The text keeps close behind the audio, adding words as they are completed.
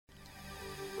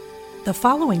The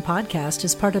following podcast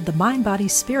is part of the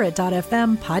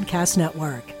MindBodySpirit.fm podcast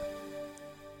network.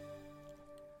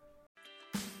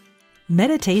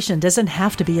 Meditation doesn't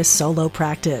have to be a solo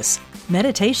practice.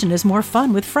 Meditation is more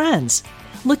fun with friends.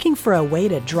 Looking for a way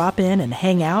to drop in and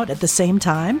hang out at the same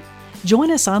time? Join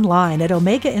us online at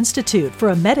Omega Institute for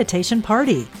a meditation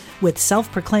party with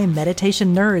self-proclaimed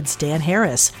meditation nerds Dan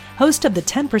Harris, host of the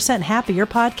 10% Happier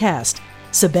podcast,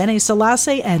 Sabene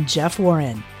Selassie, and Jeff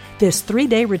Warren. This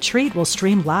 3-day retreat will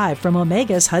stream live from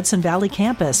Omega's Hudson Valley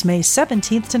campus May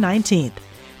 17th to 19th.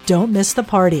 Don't miss the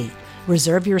party.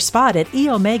 Reserve your spot at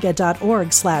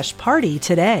eomega.org/party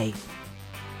today.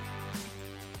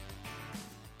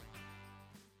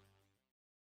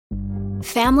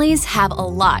 Families have a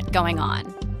lot going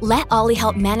on. Let Ollie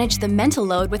help manage the mental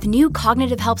load with new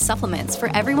cognitive help supplements for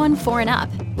everyone 4 and up,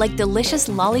 like delicious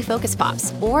Lolly Focus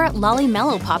Pops or Lolly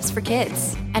Mellow Pops for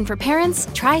kids. And for parents,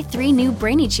 try 3 new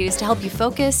Brainy Chews to help you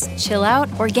focus, chill out,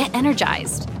 or get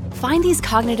energized. Find these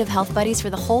cognitive health buddies for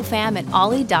the whole fam at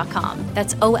ollie.com.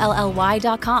 That's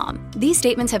OLLY.com. These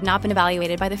statements have not been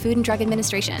evaluated by the Food and Drug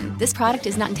Administration. This product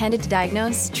is not intended to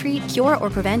diagnose, treat, cure,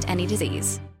 or prevent any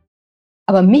disease.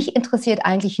 Aber mich interessiert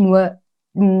eigentlich nur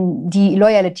die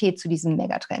Loyalität zu diesen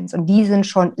Megatrends. Und die sind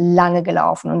schon lange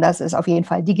gelaufen. Und das ist auf jeden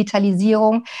Fall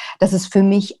Digitalisierung. Das ist für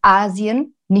mich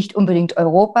Asien, nicht unbedingt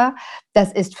Europa.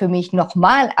 Das ist für mich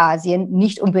nochmal Asien,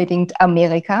 nicht unbedingt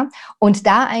Amerika. Und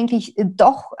da eigentlich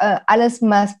doch alles,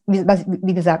 was,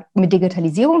 wie gesagt, mit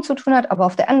Digitalisierung zu tun hat, aber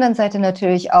auf der anderen Seite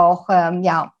natürlich auch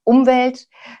Umwelt,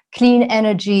 Clean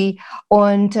Energy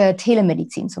und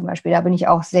Telemedizin zum Beispiel. Da bin ich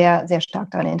auch sehr, sehr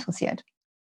stark daran interessiert.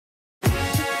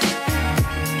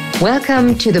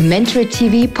 Welcome to the Mentor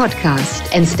TV podcast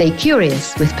and stay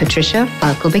curious with Patricia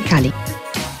Falco-Beccali.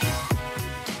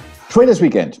 Traders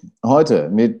Weekend, heute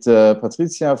mit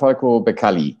Patricia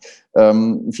Falco-Beccali.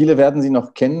 Viele werden sie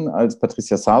noch kennen als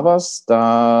Patricia Savas.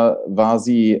 Da war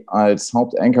sie als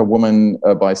Hauptanchorwoman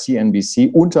bei CNBC,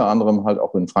 unter anderem halt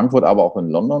auch in Frankfurt, aber auch in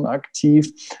London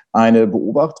aktiv. Eine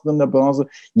Beobachterin der Börse.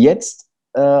 Jetzt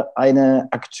eine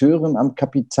Akteurin am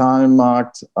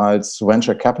Kapitalmarkt als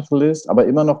Venture Capitalist, aber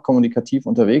immer noch kommunikativ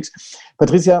unterwegs.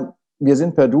 Patricia, wir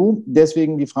sind per Du,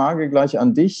 deswegen die Frage gleich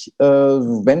an dich.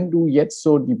 Wenn du jetzt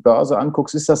so die Börse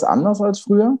anguckst, ist das anders als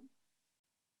früher?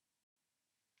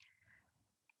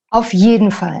 Auf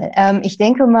jeden Fall. Ich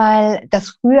denke mal,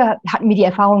 dass früher hat mir die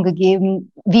Erfahrung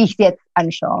gegeben, wie ich es jetzt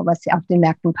anschaue, was auf den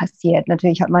Märkten passiert.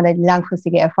 Natürlich hat man eine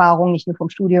langfristige Erfahrung, nicht nur vom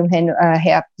Studium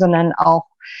her, sondern auch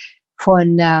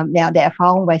von der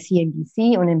Erfahrung bei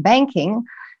CNBC und im Banking.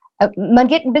 Man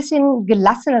geht ein bisschen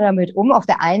gelassener damit um, auf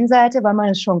der einen Seite, weil man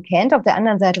es schon kennt, auf der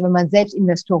anderen Seite, wenn man selbst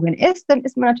Investorin ist, dann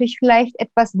ist man natürlich vielleicht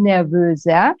etwas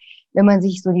nervöser, wenn man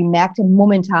sich so die Märkte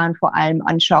momentan vor allem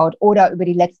anschaut oder über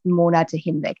die letzten Monate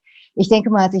hinweg. Ich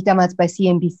denke mal, als ich damals bei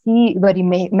CNBC über die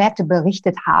Märkte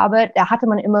berichtet habe, da hatte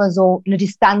man immer so eine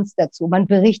Distanz dazu. Man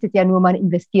berichtet ja nur, man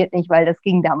investiert nicht, weil das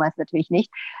ging damals natürlich nicht.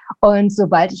 Und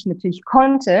sobald ich natürlich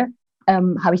konnte,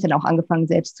 habe ich dann auch angefangen,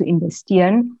 selbst zu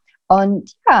investieren.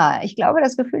 Und ja, ich glaube,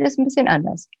 das Gefühl ist ein bisschen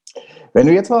anders. Wenn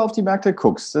du jetzt mal auf die Märkte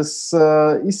guckst, es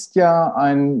ist ja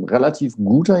ein relativ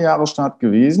guter Jahresstart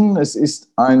gewesen. Es ist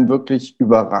ein wirklich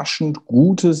überraschend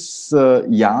gutes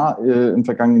Jahr im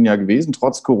vergangenen Jahr gewesen,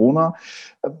 trotz Corona.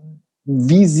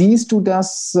 Wie siehst du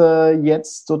das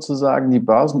jetzt sozusagen, die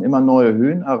Börsen immer neue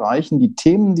Höhen erreichen? Die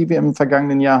Themen, die wir im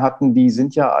vergangenen Jahr hatten, die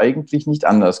sind ja eigentlich nicht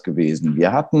anders gewesen.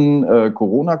 Wir hatten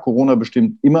Corona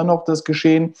bestimmt immer noch das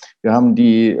Geschehen. Wir haben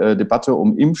die Debatte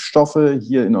um Impfstoffe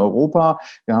hier in Europa.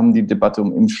 Wir haben die Debatte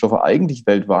um Impfstoffe eigentlich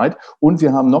weltweit. Und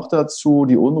wir haben noch dazu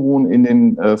die Unruhen in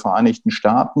den Vereinigten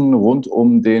Staaten rund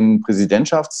um den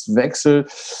Präsidentschaftswechsel.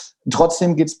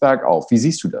 Trotzdem geht's bergauf. Wie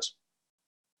siehst du das?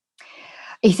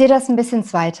 Ich sehe das ein bisschen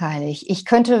zweiteilig. Ich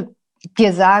könnte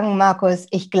dir sagen, Markus,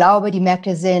 ich glaube, die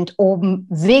Märkte sind oben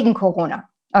wegen Corona.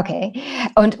 Okay.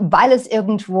 Und weil es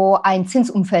irgendwo ein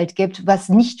Zinsumfeld gibt, was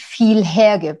nicht viel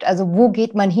hergibt. Also wo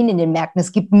geht man hin in den Märkten?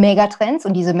 Es gibt Megatrends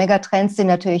und diese Megatrends sind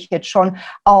natürlich jetzt schon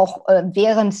auch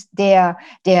während der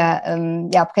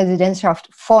Präsidentschaft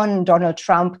von Donald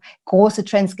Trump große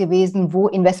Trends gewesen, wo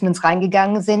Investments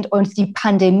reingegangen sind. Und die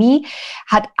Pandemie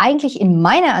hat eigentlich in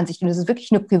meiner Ansicht, und das ist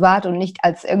wirklich nur privat und nicht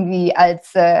als ein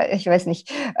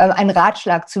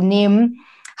Ratschlag zu nehmen,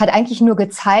 hat eigentlich nur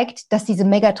gezeigt, dass diese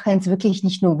Megatrends wirklich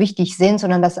nicht nur wichtig sind,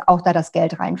 sondern dass auch da das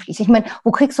Geld reinfließt. Ich meine,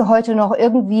 wo kriegst du heute noch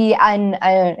irgendwie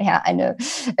eine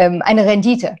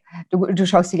Rendite? Du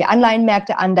schaust dir die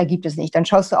Anleihenmärkte an, da gibt es nicht. Dann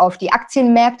schaust du auf die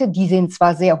Aktienmärkte, die sehen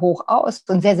zwar sehr hoch aus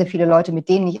und sehr, sehr viele Leute, mit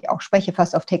denen ich auch spreche,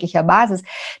 fast auf täglicher Basis,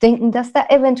 denken, dass da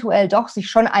eventuell doch sich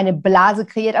schon eine Blase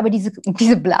kreiert, aber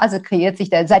diese Blase kreiert sich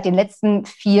da seit den letzten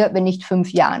 4, wenn nicht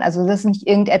 5 Jahren. Also das ist nicht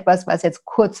irgendetwas, was jetzt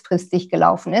kurzfristig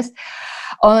gelaufen ist.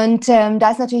 Und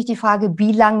da ist natürlich die Frage,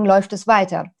 wie lang läuft es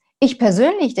weiter? Ich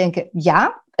persönlich denke,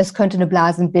 ja, es könnte eine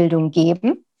Blasenbildung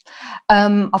geben.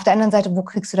 Auf der anderen Seite, wo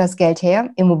kriegst du das Geld her?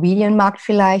 Immobilienmarkt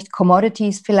vielleicht,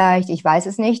 Commodities vielleicht, ich weiß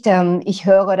es nicht. Ich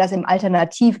höre, dass im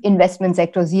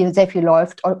Alternativinvestmentsektor sehr viel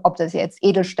läuft, ob das jetzt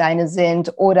Edelsteine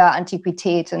sind oder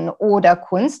Antiquitäten oder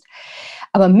Kunst.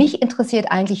 Aber mich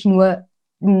interessiert eigentlich nur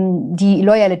die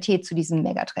Loyalität zu diesen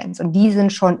Megatrends. Und die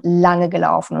sind schon lange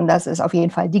gelaufen. Und das ist auf jeden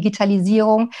Fall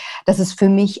Digitalisierung. Das ist für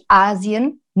mich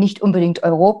Asien, nicht unbedingt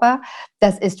Europa.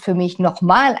 Das ist für mich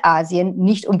nochmal Asien,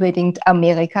 nicht unbedingt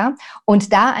Amerika.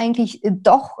 Und da eigentlich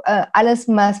doch alles,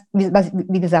 was,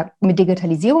 wie gesagt, mit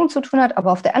Digitalisierung zu tun hat,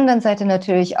 aber auf der anderen Seite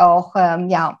natürlich auch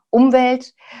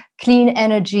Umwelt, Clean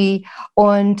Energy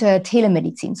und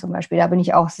Telemedizin zum Beispiel. Da bin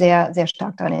ich auch sehr, sehr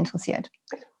stark daran interessiert.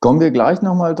 Kommen wir gleich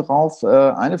nochmal drauf.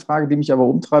 Eine Frage, die mich aber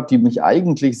umtreibt, die mich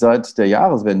eigentlich seit der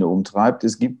Jahreswende umtreibt,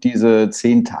 es gibt diese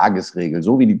 10-Tages-Regel.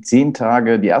 So wie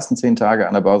die ersten 10 Tage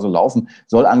an der Börse laufen,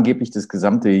 soll angeblich das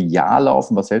gesamte Jahr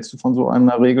laufen. Was hältst du von so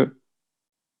einer Regel?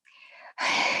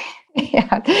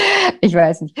 Ja, ich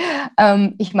weiß nicht.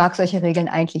 Ich mag solche Regeln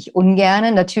eigentlich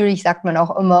ungern. Natürlich sagt man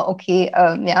auch immer, okay,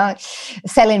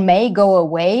 sell in May, go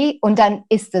away. Und dann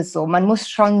ist es so. Man muss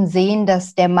schon sehen,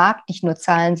 dass der Markt nicht nur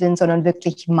Zahlen sind, sondern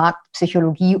wirklich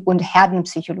Marktpsychologie und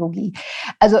Herdenpsychologie.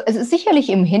 Also es ist sicherlich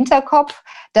im Hinterkopf,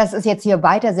 dass es jetzt hier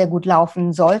weiter sehr gut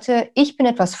laufen sollte. Ich bin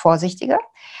etwas vorsichtiger.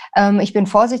 Ich bin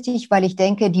vorsichtig, weil ich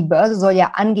denke, die Börse soll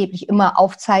ja angeblich immer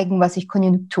aufzeigen, was sich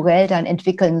konjunkturell dann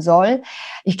entwickeln soll.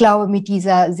 Ich glaube, mit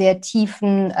dieser sehr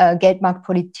tiefen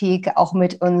Geldmarktpolitik, auch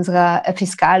mit unserer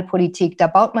Fiskalpolitik, da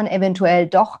baut man eventuell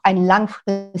doch ein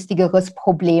langfristigeres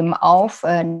Problem auf,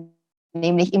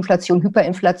 nämlich Inflation,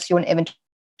 Hyperinflation eventuell.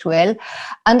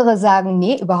 Andere sagen,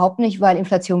 nee, überhaupt nicht, weil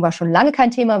Inflation war schon lange kein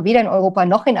Thema, weder in Europa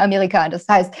noch in Amerika. Das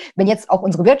heißt, wenn jetzt auch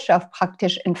unsere Wirtschaft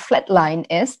praktisch in Flatline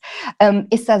ist,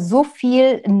 ist da so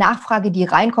viel Nachfrage, die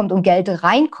reinkommt und Geld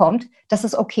reinkommt, dass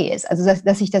es okay ist. Also,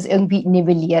 dass sich das irgendwie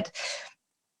nivelliert.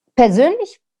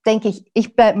 Persönlich denke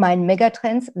ich bleibe meinen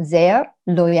Megatrends sehr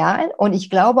loyal und ich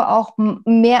glaube auch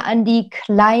mehr an die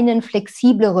kleinen,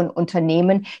 flexibleren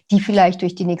Unternehmen, die vielleicht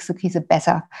durch die nächste Krise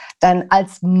besser dann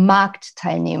als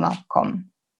Marktteilnehmer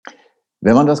kommen.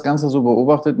 Wenn man das Ganze so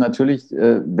beobachtet, natürlich,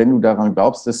 wenn du daran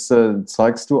glaubst, das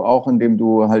zeigst du auch, indem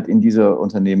du halt in diese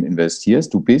Unternehmen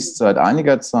investierst. Du bist seit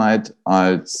einiger Zeit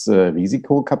als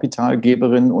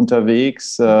Risikokapitalgeberin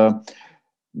unterwegs.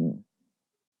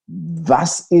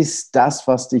 Was ist das,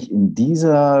 was dich in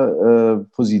dieser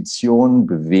Position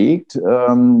bewegt,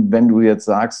 wenn du jetzt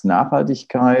sagst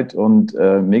Nachhaltigkeit und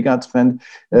Megatrend?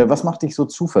 Was macht dich so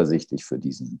zuversichtlich für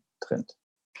diesen Trend?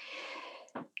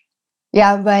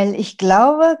 Ja, weil ich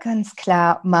glaube ganz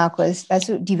klar, Markus, weißt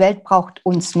du, die Welt braucht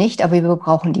uns nicht, aber wir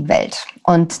brauchen die Welt.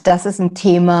 Und das ist ein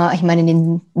Thema, ich meine, in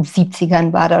den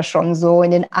 70ern war das schon so,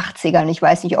 in den 80ern, ich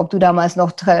weiß nicht, ob du damals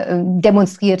noch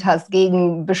demonstriert hast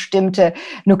gegen bestimmte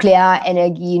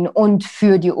Nuklearenergien und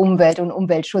für die Umwelt und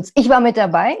Umweltschutz. Ich war mit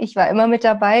dabei, ich war immer mit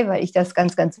dabei, weil ich das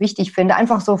ganz, ganz wichtig finde,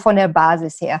 einfach so von der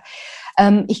Basis her.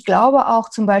 Ich glaube auch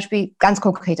zum Beispiel, ganz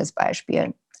konkretes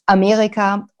Beispiel,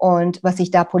 Amerika und was sich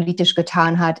da politisch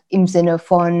getan hat im Sinne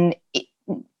von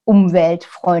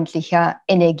umweltfreundlicher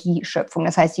Energieschöpfung,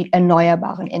 das heißt die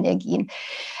erneuerbaren Energien.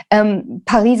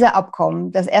 Pariser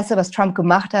Abkommen, das erste, was Trump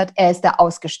gemacht hat, er ist da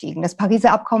ausgestiegen. Das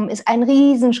Pariser Abkommen ist ein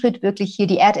Riesenschritt, wirklich hier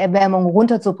die Erderwärmung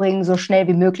runterzubringen, so schnell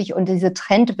wie möglich und diese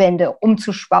Trendwende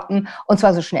umzuschwappen und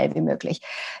zwar so schnell wie möglich.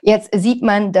 Jetzt sieht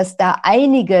man, dass da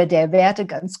einige der Werte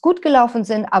ganz gut gelaufen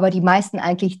sind, aber die meisten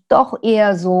eigentlich doch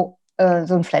eher so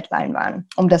ein Flatline waren,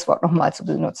 um das Wort nochmal zu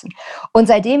benutzen. Und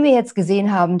seitdem wir jetzt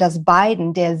gesehen haben, dass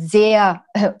Biden, der sehr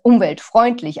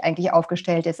umweltfreundlich eigentlich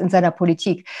aufgestellt ist in seiner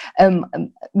Politik,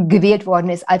 gewählt worden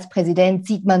ist als Präsident,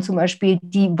 sieht man zum Beispiel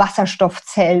die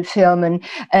Wasserstoffzellfirmen,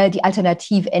 die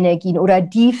Alternativenergien oder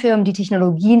die Firmen, die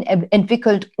Technologien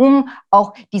entwickelt, um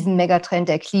auch diesen Megatrend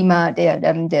der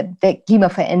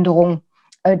Klimaveränderung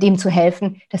dem zu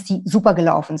helfen, dass die super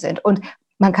gelaufen sind. Und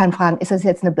man kann fragen, ist das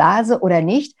jetzt eine Blase oder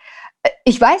nicht?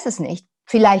 Ich weiß es nicht.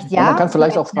 Vielleicht ja. Man kann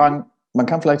vielleicht auch fragen, man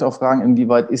kann vielleicht auch fragen,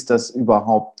 inwieweit ist das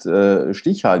überhaupt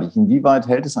stichhaltig? Inwieweit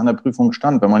hält es an der Prüfung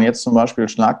stand? Wenn man jetzt zum Beispiel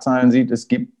Schlagzeilen sieht, es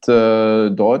gibt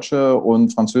deutsche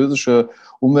und französische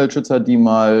Umweltschützer, die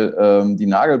mal die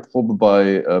Nagelprobe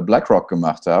bei BlackRock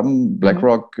gemacht haben.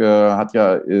 BlackRock hat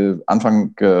ja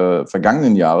Anfang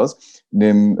vergangenen Jahres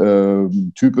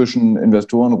dem typischen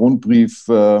Investorenrundbrief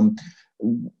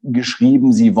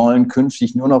geschrieben, sie wollen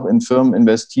künftig nur noch in Firmen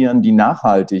investieren, die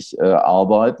nachhaltig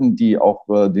arbeiten, die auch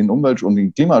den Umwelt- und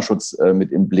den Klimaschutz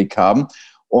mit im Blick haben.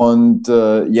 Und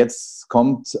jetzt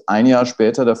kommt ein Jahr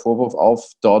später der Vorwurf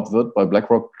auf, dort wird bei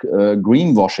BlackRock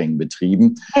Greenwashing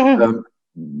betrieben.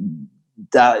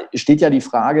 Da steht ja die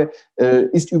Frage,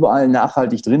 ist überall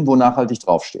nachhaltig drin, wo nachhaltig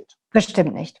draufsteht?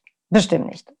 Bestimmt nicht. Bestimmt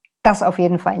nicht. Das auf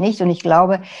jeden Fall nicht. Und ich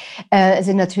glaube, es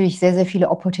sind natürlich sehr, sehr viele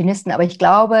Opportunisten, aber ich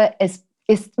glaube, es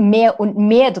ist mehr und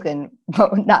mehr drin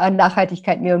und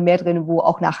Nachhaltigkeit mehr und mehr drin, wo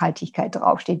auch Nachhaltigkeit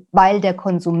draufsteht, weil der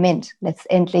Konsument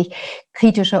letztendlich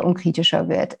kritischer und kritischer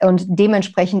wird und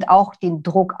dementsprechend auch den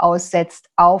Druck aussetzt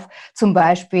auf zum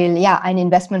Beispiel einen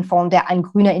Investmentfonds, der ein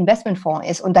grüner Investmentfonds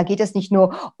ist. Und da geht es nicht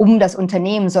nur um das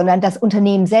Unternehmen, sondern das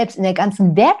Unternehmen selbst in der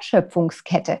ganzen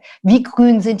Wertschöpfungskette. Wie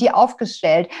grün sind die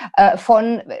aufgestellt?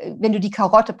 Wenn du die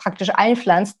Karotte praktisch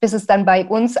einpflanzt, bis es dann bei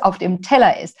uns auf dem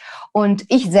Teller ist. Und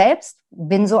ich selbst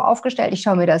bin so aufgestellt, ich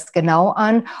schaue mir das genau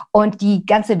an und die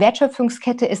ganze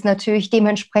Wertschöpfungskette ist natürlich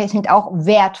dementsprechend auch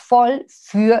wertvoll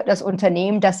für das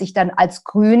Unternehmen, das sich dann als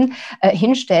grün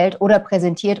hinstellt oder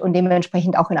präsentiert und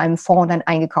dementsprechend auch in einem Fonds dann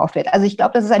eingekauft wird. Also ich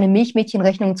glaube, das ist eine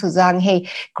Milchmädchenrechnung zu sagen, hey,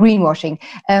 Greenwashing.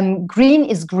 Green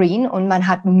is green und man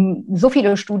hat so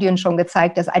viele Studien schon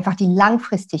gezeigt, dass einfach die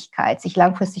Langfristigkeit, sich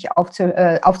langfristig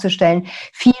aufzustellen,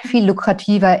 viel, viel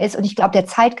lukrativer ist und ich glaube, der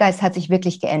Zeitgeist hat sich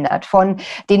wirklich geändert von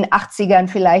den 80ern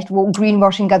vielleicht, wo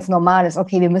Greenwashing ganz normal ist.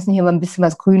 Okay, wir müssen hier mal ein bisschen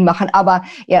was grün machen, aber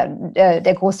ja,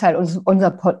 der Großteil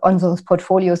unseres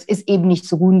Portfolios ist eben nicht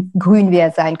so grün, wie er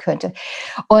sein könnte.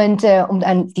 Und um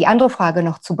dann die andere Frage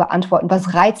noch zu beantworten,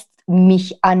 was reizt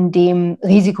mich an dem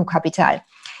Risikokapital?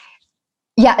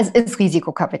 Ja, es ist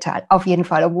Risikokapital, auf jeden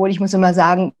Fall. Obwohl ich muss immer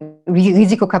sagen,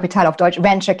 Risikokapital auf Deutsch,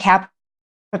 Venture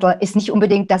Capital, ist nicht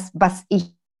unbedingt das, was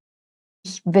ich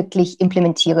wirklich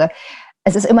implementiere.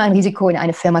 Es ist immer ein Risiko, in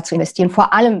eine Firma zu investieren,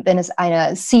 vor allem, wenn es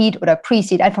eine Seed oder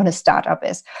Pre-Seed, einfach eine Startup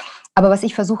ist. Aber was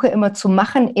ich versuche immer zu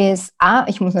machen, ist,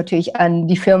 ich muss natürlich an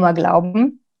die Firma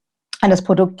glauben, an das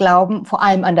Produkt glauben, vor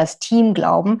allem an das Team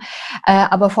glauben.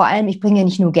 Aber vor allem, ich bringe ja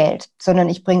nicht nur Geld, sondern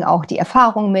ich bringe auch die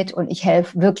Erfahrung mit und ich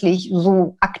helfe wirklich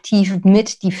so aktiv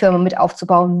mit, die Firma mit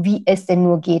aufzubauen, wie es denn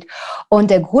nur geht.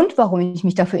 Und der Grund, warum ich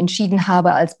mich dafür entschieden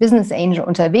habe, als Business Angel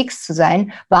unterwegs zu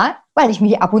sein, war, weil ich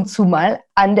mich ab und zu mal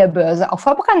an der Börse auch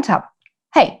verbrannt habe.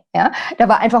 Hey, ja, da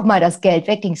war einfach mal das Geld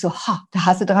weg. Denk so, da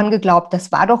hast du dran geglaubt,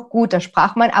 das war doch gut, da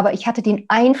sprach man, aber ich hatte den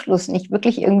Einfluss nicht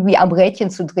wirklich irgendwie am Rädchen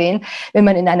zu drehen, wenn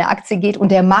man in eine Aktie geht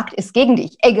und der Markt ist gegen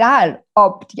dich. Egal,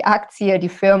 ob die Aktie, die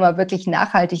Firma wirklich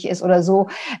nachhaltig ist oder so,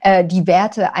 die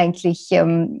Werte eigentlich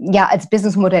als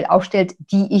Businessmodell aufstellt,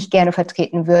 die ich gerne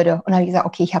vertreten würde. Und dann habe ich gesagt,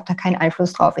 okay, ich habe da keinen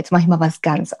Einfluss drauf, jetzt mache ich mal was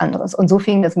ganz anderes. Und so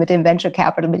fing das mit dem Venture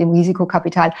Capital, mit dem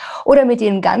Risikokapital oder mit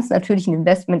dem ganz natürlichen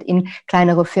Investment in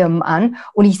kleinere Firmen an.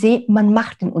 Und ich sehe, man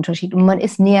macht den Unterschied und man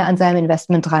ist näher an seinem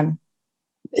Investment dran.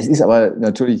 Es ist aber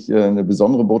natürlich eine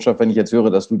besondere Botschaft, wenn ich jetzt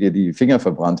höre, dass du dir die Finger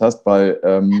verbrannt hast, weil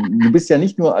du bist ja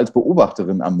nicht nur als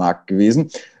Beobachterin am Markt gewesen.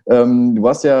 Du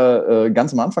warst ja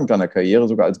ganz am Anfang deiner Karriere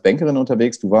sogar als Bankerin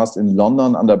unterwegs. Du warst in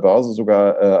London an der Börse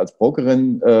sogar als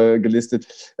Brokerin gelistet.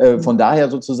 Von daher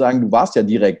sozusagen, du warst ja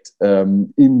direkt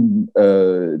im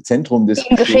Zentrum des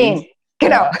Geschehens.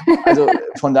 Genau. Ja, also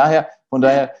von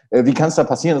daher, wie kann es da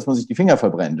passieren, dass man sich die Finger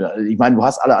verbrennt? Ich meine, du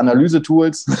hast alle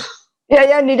Analyse-Tools.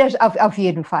 Ja, nee, das auf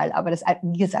jeden Fall. Aber das,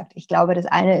 wie gesagt, ich glaube, das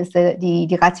eine ist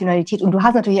die Rationalität. Und du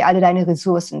hast natürlich alle deine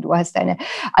Ressourcen. Du hast deine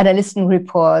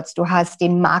Analysten-Reports, du hast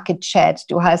den Market-Chat,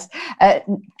 du hast,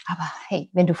 aber hey,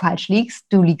 wenn du falsch liegst,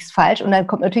 du liegst falsch. Und dann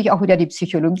kommt natürlich auch wieder die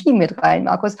Psychologie mit rein,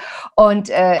 Markus. Und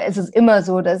es ist immer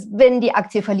so, dass wenn die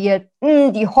Aktie verliert,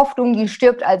 die Hoffnung, die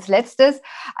stirbt als letztes,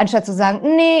 anstatt zu sagen,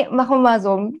 nee, machen wir mal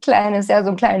so ein kleines, so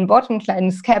einen kleinen Bot, einen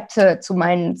kleinen Scapt zu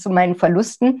meinen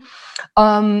Verlusten.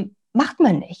 Macht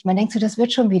man nicht. Man denkt so, das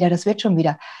wird schon wieder.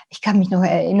 Ich kann mich noch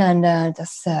erinnern,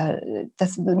 dass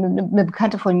eine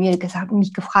Bekannte von mir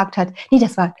mich gefragt hat,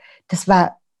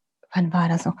 wann war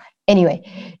das noch? Anyway,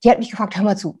 die hat mich gefragt, hör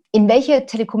mal zu, in welche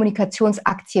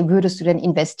Telekommunikationsaktie würdest du denn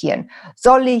investieren?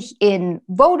 Soll ich in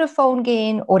Vodafone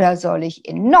gehen oder soll ich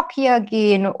in Nokia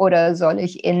gehen oder soll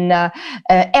ich in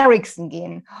Ericsson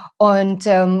gehen und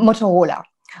Motorola?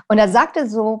 Und da sagte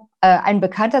so ein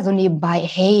Bekannter so nebenbei,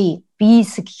 hey, be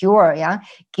secure, ja,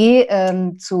 geh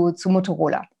zu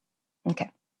Motorola. Okay,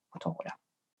 Motorola.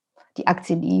 Die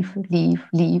Aktie lief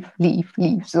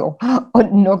so.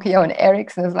 Und Nokia und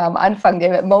Ericsson, das war am Anfang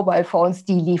der Mobile Phones,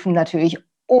 die liefen natürlich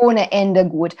ohne Ende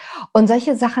gut. Und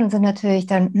solche Sachen sind natürlich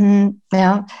dann,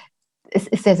 es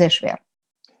ist sehr, sehr schwer,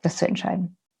 das zu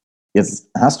entscheiden. Jetzt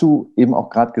hast du eben auch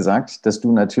gerade gesagt, dass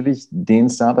du natürlich den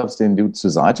Startups, denen du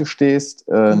zur Seite stehst,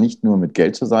 nicht nur mit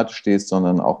Geld zur Seite stehst,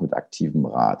 sondern auch mit aktivem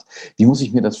Rat. Wie muss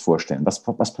ich mir das vorstellen?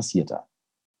 Was passiert da?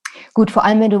 Gut, vor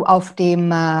allem, wenn du auf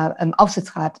dem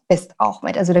Aufsichtsrat bist auch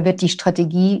mit. Also da wird die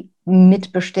Strategie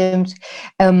mitbestimmt.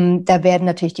 Da werden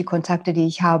natürlich die Kontakte, die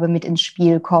ich habe, mit ins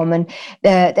Spiel kommen.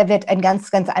 Da wird ein ganz,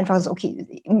 ganz einfaches,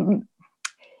 okay,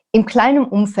 im kleinen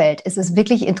Umfeld ist es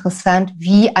wirklich interessant,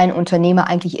 wie ein Unternehmer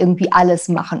eigentlich irgendwie alles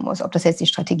machen muss. Ob das jetzt die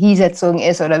Strategiesetzung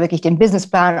ist oder wirklich den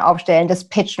Businessplan aufstellen, das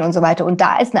Pitchen und so weiter. Und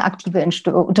da ist eine aktive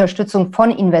Unterstützung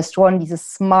von Investoren,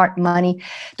 dieses Smart Money,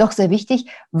 doch sehr wichtig,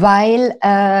 weil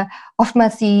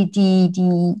oftmals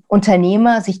die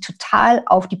Unternehmer sich total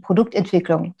auf die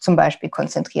Produktentwicklung zum Beispiel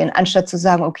konzentrieren, anstatt zu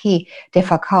sagen, okay, der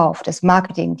Verkauf, das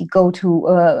Marketing, die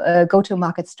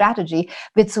Go-to-Market-Strategy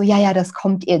wird so, ja, das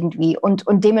kommt irgendwie. Und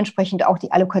dementsprechend auch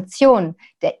die Allokation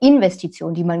der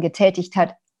Investition, die man getätigt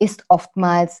hat, ist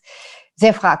oftmals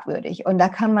sehr fragwürdig. Und da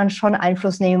kann man schon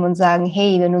Einfluss nehmen und sagen,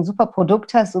 hey, wenn du ein super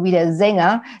Produkt hast, so wie der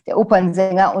Sänger, der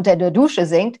Opernsänger unter der Dusche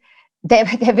singt, der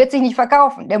wird sich nicht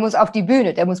verkaufen, der muss auf die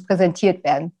Bühne, der muss präsentiert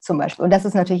werden zum Beispiel. Und das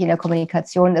ist natürlich in der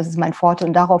Kommunikation, das ist mein Forte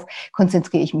und darauf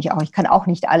konzentriere ich mich auch. Ich kann auch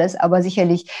nicht alles, aber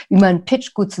sicherlich, wie man einen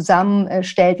Pitch gut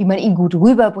zusammenstellt, wie man ihn gut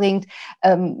rüberbringt,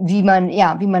 wie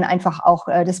man einfach auch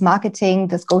das Marketing,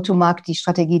 das Go-to-Market, die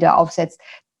Strategie da aufsetzt,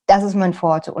 das ist mein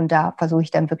Forte und da versuche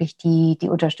ich dann wirklich die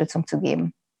Unterstützung zu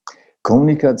geben.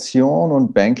 Kommunikation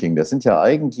und Banking, das sind ja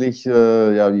eigentlich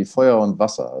wie Feuer und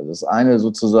Wasser. Das eine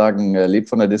sozusagen lebt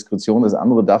von der Diskretion, das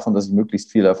andere davon, dass ich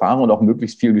möglichst viel erfahre und auch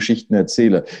möglichst viel Geschichten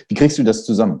erzähle. Wie kriegst du das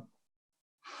zusammen?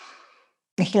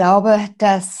 Ich glaube,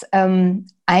 dass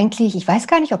eigentlich, ich weiß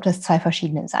gar nicht, ob das zwei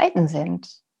verschiedene Seiten sind,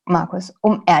 Markus,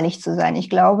 um ehrlich zu sein.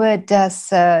 Ich glaube, dass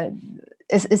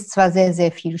es ist zwar sehr,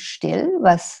 sehr viel still,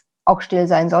 was auch still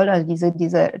sein soll. Also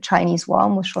diese Chinese Wall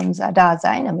muss schon da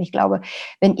sein. Aber ich glaube,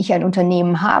 wenn ich ein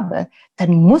Unternehmen habe,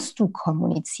 dann musst du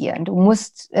kommunizieren. Du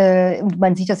musst,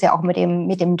 man sieht das ja auch mit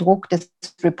dem Druck des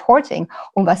Reporting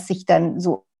und was sich dann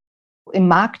so im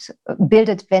Markt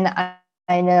bildet, wenn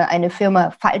eine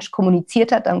Firma falsch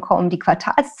kommuniziert hat, dann kommen die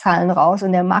Quartalszahlen raus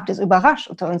und der Markt ist überrascht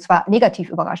und zwar negativ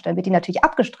überrascht. Dann wird die natürlich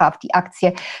abgestraft, die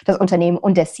Aktie, das Unternehmen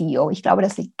und der CEO. Ich glaube,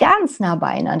 das liegt ganz nah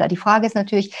beieinander. Die Frage ist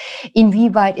natürlich,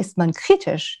 inwieweit ist man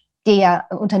kritisch der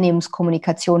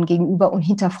Unternehmenskommunikation gegenüber und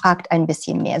hinterfragt ein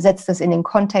bisschen mehr, setzt das in den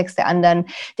Kontext der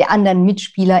anderen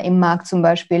Mitspieler im Markt zum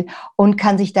Beispiel und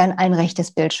kann sich dann ein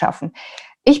rechtes Bild schaffen.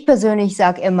 Ich persönlich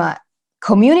sage immer,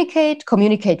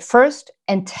 communicate first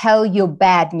and tell your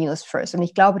bad news first. Und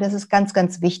ich glaube, das ist ganz,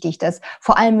 ganz wichtig, dass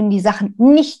vor allem, wenn die Sachen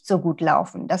nicht so gut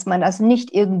laufen, dass man das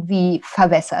nicht irgendwie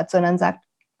verwässert, sondern sagt,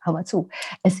 hör mal zu,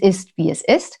 es ist, wie es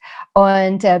ist.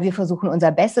 Und wir versuchen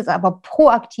unser Bestes, aber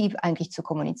proaktiv eigentlich zu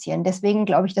kommunizieren. Deswegen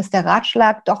glaube ich, dass der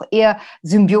Ratschlag doch eher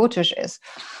symbiotisch ist.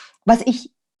 Was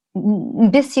ich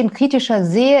ein bisschen kritischer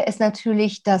sehe, ist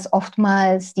natürlich, dass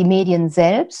oftmals die Medien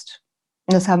selbst,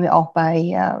 und das haben wir auch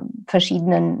bei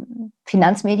verschiedenen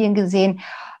Finanzmedien gesehen,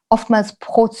 oftmals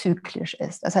prozyklisch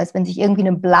ist. Das heißt, wenn sich irgendwie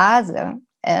eine Blase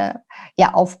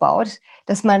aufbaut,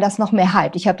 dass man das noch mehr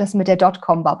hypt. Ich habe das mit der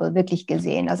Dotcom-Bubble wirklich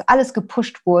gesehen, dass alles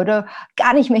gepusht wurde,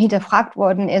 gar nicht mehr hinterfragt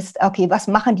worden ist, okay, was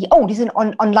machen die? Oh, die sind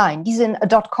online, die sind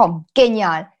Dotcom,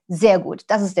 genial. Sehr gut,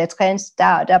 das ist der Trend,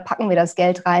 da packen wir das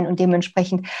Geld rein und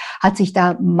dementsprechend hat sich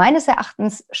da meines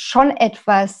Erachtens schon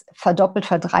etwas verdoppelt,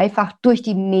 verdreifacht durch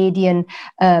die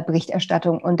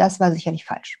Medienberichterstattung und das war sicherlich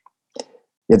falsch.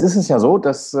 Jetzt ist es ja so,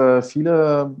 dass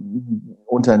viele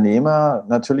Unternehmer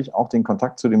natürlich auch den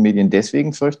Kontakt zu den Medien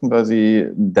deswegen fürchten, weil sie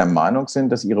der Meinung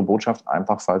sind, dass ihre Botschaft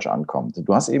einfach falsch ankommt.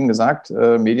 Du hast eben gesagt,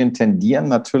 Medien tendieren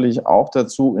natürlich auch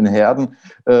dazu, in Herden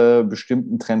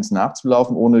bestimmten Trends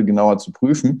nachzulaufen, ohne genauer zu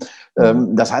prüfen.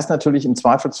 Das heißt natürlich, im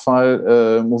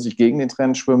Zweifelsfall muss ich gegen den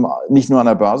Trend schwimmen, nicht nur an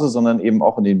der Börse, sondern eben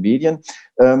auch in den Medien.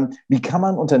 Wie kann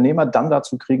man Unternehmer dann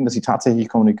dazu kriegen, dass sie tatsächlich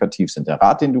kommunikativ sind? Der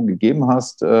Rat, den du gegeben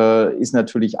hast, ist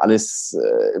natürlich alles,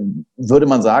 würde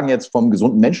man sagen, jetzt vom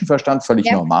gesunden Menschenverstand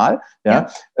völlig normal. Ja?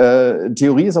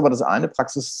 Theorie ist aber das eine,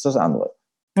 Praxis ist das andere.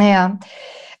 Naja,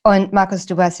 und Markus,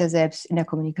 du warst ja selbst in der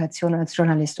Kommunikation als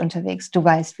Journalist unterwegs. Du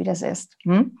weißt, wie das ist.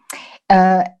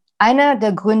 Einer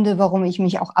der Gründe, warum ich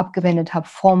mich auch abgewendet habe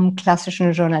vom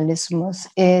klassischen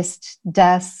Journalismus, ist,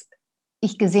 dass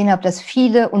ich gesehen habe, dass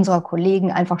viele unserer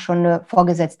Kollegen einfach schon eine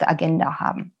vorgesetzte Agenda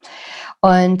haben.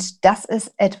 Und das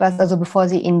ist etwas, also bevor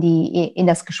sie in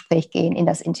das Gespräch gehen, in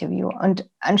das Interview. Und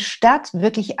anstatt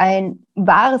wirklich ein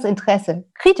wahres Interesse,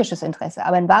 kritisches Interesse,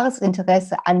 aber ein wahres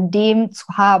Interesse an dem zu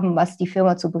haben, was die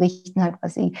Firma zu berichten hat,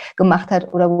 was sie gemacht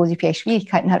hat oder wo sie vielleicht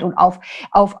Schwierigkeiten hat und auf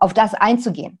das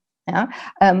einzugehen, ja,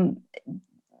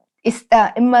 ist da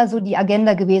immer so die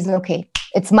Agenda gewesen, okay,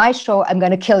 it's my show, I'm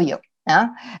gonna kill you.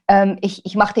 Ja,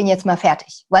 ich mache den jetzt mal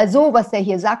fertig, weil so, was der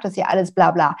hier sagt, das ist ja alles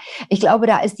bla bla. Ich glaube,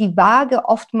 da ist die Waage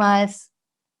oftmals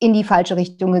in die falsche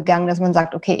Richtung gegangen, dass man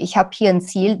sagt, okay, ich habe hier ein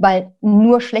Ziel, weil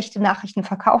nur schlechte Nachrichten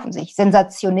verkaufen sich.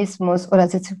 Sensationismus oder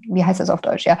wie heißt das auf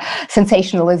Deutsch? Ja,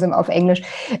 Sensationalism auf Englisch,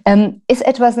 ist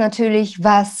etwas natürlich,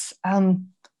 was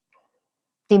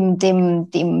der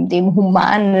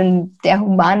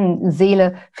humanen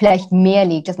Seele vielleicht mehr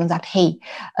liegt, dass man sagt, hey,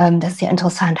 das ist ja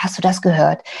interessant, hast du das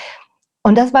gehört?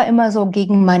 Und das war immer so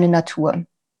gegen meine Natur.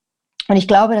 Und ich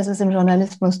glaube, dass es im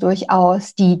Journalismus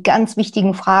durchaus die ganz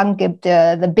wichtigen Fragen gibt,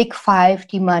 the Big Five,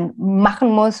 die man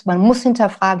machen muss. Man muss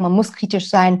hinterfragen, man muss kritisch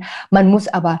sein, man muss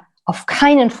aber auf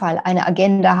keinen Fall eine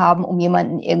Agenda haben, um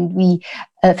jemanden irgendwie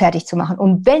fertig zu machen.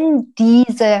 Und wenn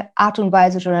diese Art und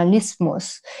Weise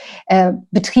Journalismus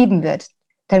betrieben wird,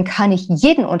 dann kann ich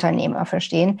jeden Unternehmer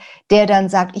verstehen, der dann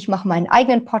sagt, ich mache meinen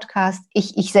eigenen Podcast,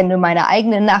 ich sende meine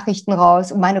eigenen Nachrichten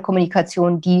raus und meine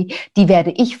Kommunikation, die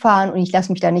werde ich fahren und ich lasse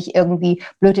mich da nicht irgendwie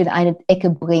blöd in eine Ecke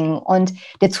bringen. Und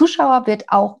der Zuschauer wird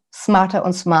auch smarter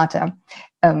und smarter,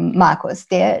 Markus.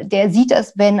 Der sieht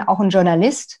das, wenn auch ein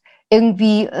Journalist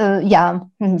irgendwie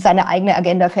seine eigene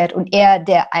Agenda fährt und er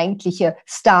der eigentliche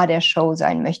Star der Show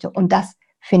sein möchte. Und das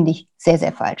finde ich sehr,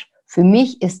 sehr falsch. Für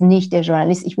mich ist nicht der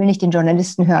Journalist, ich will nicht den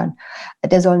Journalisten hören.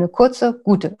 Der soll eine kurze,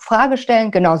 gute Frage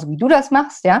stellen, genauso wie du das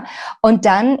machst, ja. Und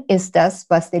dann ist das,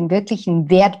 was den wirklichen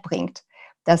Wert bringt,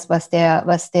 das, was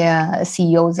der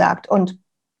CEO sagt. Und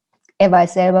er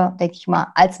weiß selber, denke ich mal,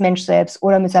 als Mensch selbst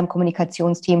oder mit seinem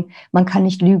Kommunikationsteam, man kann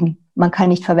nicht lügen, man kann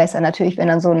nicht verwässern. Natürlich, wenn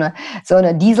dann so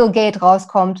eine Dieselgate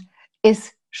rauskommt,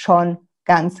 ist schon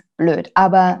ganz blöd.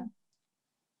 Aber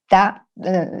da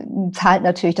zahlt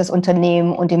natürlich das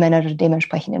Unternehmen und die Manager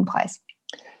dementsprechend den Preis.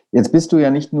 Jetzt bist du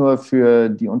ja nicht nur für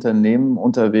die Unternehmen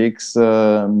unterwegs,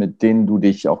 mit denen du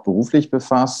dich auch beruflich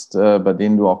befasst, bei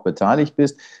denen du auch beteiligt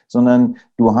bist, sondern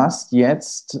du hast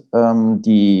jetzt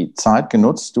die Zeit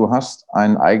genutzt, du hast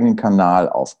einen eigenen Kanal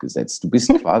aufgesetzt. Du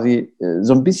bist quasi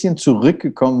so ein bisschen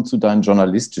zurückgekommen zu deinen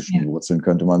journalistischen Wurzeln,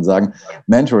 könnte man sagen.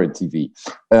 Mentoring TV.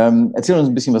 Erzähl uns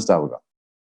ein bisschen was darüber.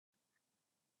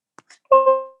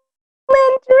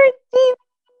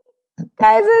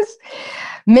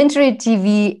 Mentoring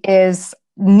TV ist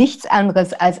nichts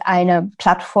anderes als eine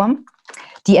Plattform,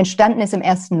 die entstanden ist im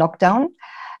ersten Lockdown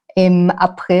im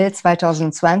April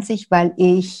 2020, weil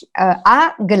ich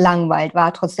gelangweilt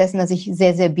war, trotz dessen, dass ich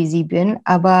sehr, sehr busy bin.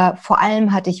 Aber vor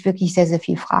allem hatte ich wirklich sehr, sehr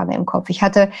viel Fragen im Kopf. Ich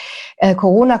hatte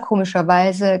Corona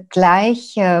komischerweise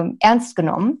gleich ernst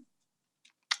genommen.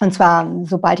 Und zwar,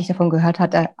 sobald ich davon gehört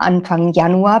hatte, Anfang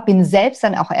Januar, bin selbst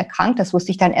dann auch erkrankt. Das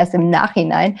wusste ich dann erst im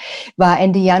Nachhinein. War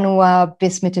Ende Januar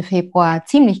bis Mitte Februar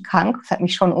ziemlich krank. Das hat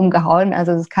mich schon umgehauen.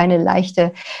 Also es ist keine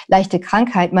leichte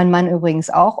Krankheit. Mein Mann übrigens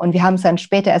auch. Und wir haben es dann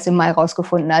später erst im Mai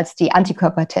rausgefunden, als die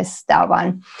Antikörpertests da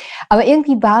waren. Aber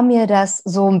irgendwie war mir das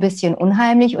so ein bisschen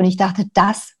unheimlich. Und ich dachte,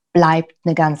 das bleibt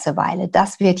eine ganze Weile.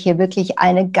 Das wird hier wirklich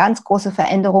eine ganz große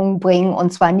Veränderung bringen.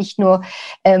 Und zwar nicht nur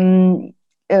in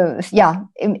der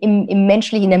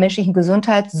menschlichen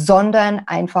Gesundheit, sondern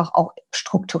einfach auch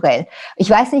strukturell. Ich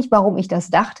weiß nicht, warum ich das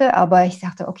dachte, aber ich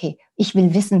dachte, okay, ich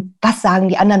will wissen, was sagen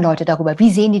die anderen Leute darüber?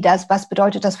 Wie sehen die das? Was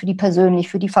bedeutet das für die persönlich,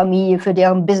 für die Familie, für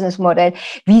deren Businessmodell,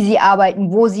 wie sie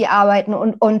arbeiten, wo sie arbeiten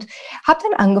und habe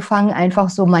dann angefangen, einfach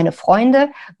so meine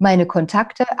Freunde, meine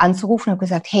Kontakte anzurufen und habe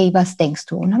gesagt, hey, was denkst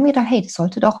du? Und haben mir gedacht, hey,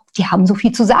 die haben so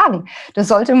viel zu sagen. Das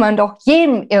sollte man doch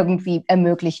jedem irgendwie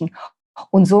ermöglichen.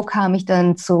 Und so kam ich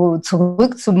dann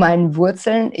zurück zu meinen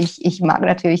Wurzeln. Ich mag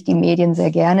natürlich die Medien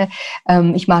sehr gerne.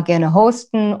 Ich mag gerne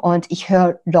hosten und ich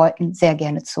höre Leuten sehr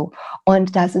gerne zu.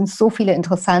 Und da sind so viele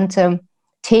interessante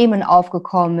Themen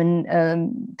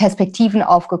aufgekommen, Perspektiven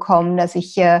aufgekommen, dass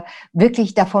ich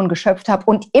wirklich davon geschöpft habe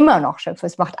und immer noch schöpfe.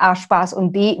 Es macht A, Spaß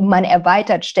und B, man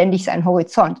erweitert ständig seinen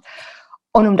Horizont.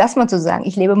 Und um das mal zu sagen,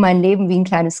 ich lebe mein Leben wie ein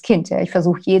kleines Kind. Ja. Ich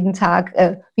versuche jeden Tag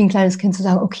wie ein kleines Kind zu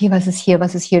sagen, okay, was ist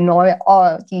hier neu?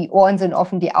 Oh, die Ohren sind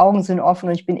offen, die Augen sind offen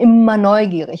und ich bin immer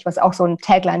neugierig, was auch so ein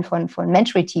Tagline von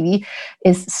Mentoring TV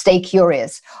ist, stay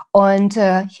curious. Und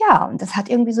und das hat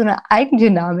irgendwie so eine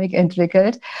Eigendynamik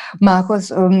entwickelt,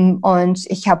 Markus. Und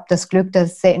ich habe das Glück,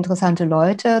 dass sehr interessante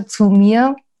Leute zu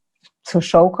mir zur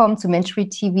Show kommen, zu Mentory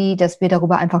TV, dass wir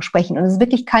darüber einfach sprechen. Und es ist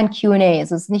wirklich kein Q&A.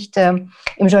 Es ist nicht im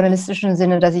journalistischen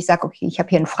Sinne, dass ich sage, okay, ich habe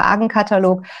hier einen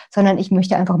Fragenkatalog, sondern ich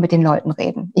möchte einfach mit den Leuten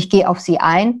reden. Ich gehe auf sie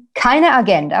ein. Keine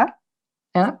Agenda,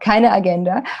 ja, keine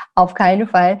Agenda, auf keinen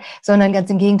Fall, sondern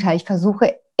ganz im Gegenteil. Ich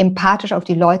versuche empathisch auf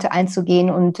die Leute einzugehen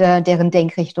und deren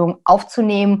Denkrichtung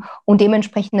aufzunehmen und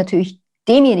dementsprechend natürlich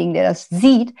demjenigen, der das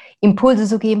sieht, Impulse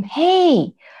zu geben.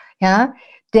 Hey, ja,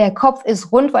 der Kopf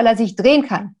ist rund, weil er sich drehen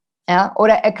kann. Ja,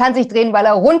 oder er kann sich drehen, weil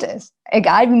er rund ist.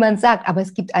 Egal, wie man es sagt. Aber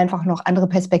es gibt einfach noch andere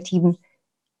Perspektiven.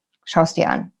 Schau es dir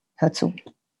an. Hör zu.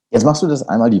 Jetzt machst du das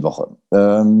einmal die Woche.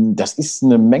 Das ist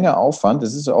eine Menge Aufwand.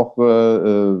 Das ist auch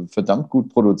verdammt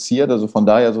gut produziert. Also von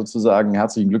daher sozusagen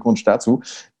herzlichen Glückwunsch dazu.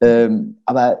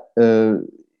 Aber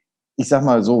ich sag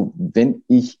mal so, wenn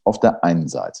ich auf der einen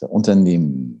Seite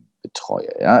Unternehmen betreue.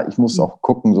 Ja, ich muss auch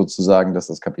gucken, sozusagen, dass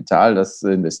das Kapital, das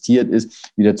investiert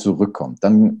ist, wieder zurückkommt.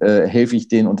 Dann helfe ich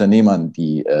den Unternehmern,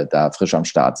 die da frisch am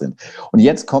Start sind. Und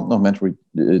jetzt kommt noch Mentoring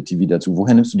TV dazu.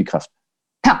 Woher nimmst du die Kraft?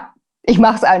 Ja, ich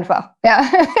mache es einfach. Ja,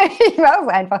 ich mache es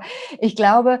einfach. Ich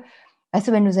glaube, weißt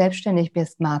du, wenn du selbstständig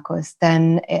bist, Markus,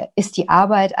 dann ist die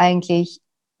Arbeit eigentlich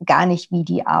gar nicht wie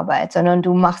die Arbeit, sondern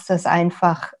du machst es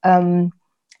einfach.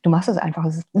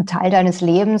 Es ist ein Teil deines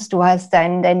Lebens, du hast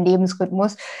deinen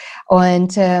Lebensrhythmus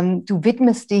und du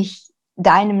widmest dich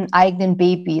deinen eigenen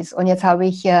Babys. Und jetzt habe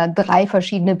ich 3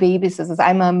 verschiedene Babys. Das ist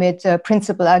einmal mit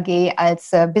Principal AG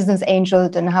als Business Angel,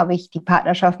 dann habe ich die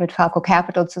Partnerschaft mit Falco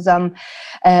Capital zusammen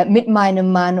mit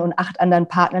meinem Mann und 8 anderen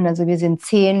Partnern, also wir sind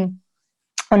 10.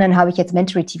 Und dann habe ich jetzt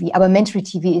Mentory TV. Aber Mentory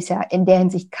TV ist ja in der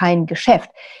Hinsicht kein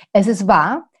Geschäft. Es ist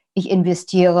wahr, ich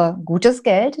investiere gutes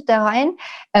Geld da rein.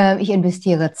 Ich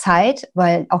investiere Zeit,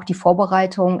 weil auch die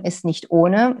Vorbereitung ist nicht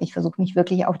ohne. Ich versuche mich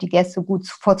wirklich auf die Gäste gut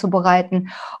vorzubereiten.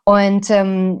 Und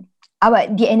aber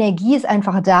die Energie ist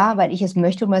einfach da, weil ich es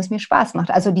möchte und weil es mir Spaß macht.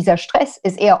 Also dieser Stress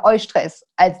ist eher Eustress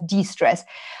als De-Stress.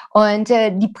 Und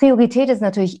die Priorität ist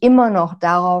natürlich immer noch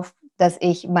darauf, dass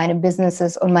ich meine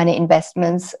Businesses und meine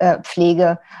Investments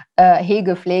pflege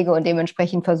und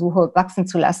dementsprechend versuche, wachsen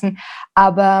zu lassen.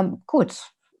 Aber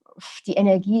gut, die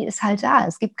Energie ist halt da.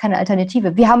 Es gibt keine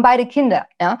Alternative. Wir haben beide Kinder.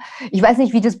 Ja? Ich weiß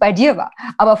nicht, wie das bei dir war,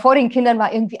 aber vor den Kindern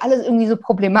war irgendwie alles irgendwie so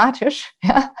problematisch.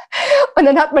 Ja? Und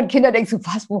dann hat man Kinder, denkst du,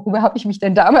 worüber habe ich mich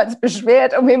denn damals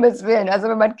beschwert, um Himmels Willen? Also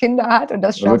wenn man Kinder hat und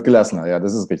das schafft. Wird gelassener, ja,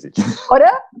 das ist richtig. Oder?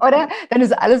 Dann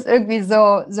ist alles irgendwie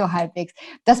so halbwegs.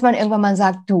 Dass man irgendwann mal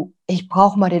sagt, du, ich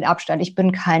brauche mal den Abstand. Ich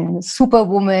bin kein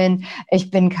Superwoman. Ich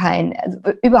bin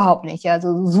überhaupt nicht. Ja,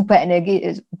 so super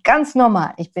Energie, ganz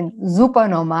normal. Ich bin super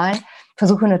normal.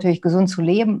 Versuche natürlich gesund zu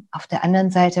leben. Auf der anderen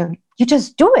Seite, you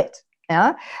just do it.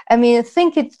 Ja, I mean,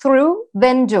 think it through,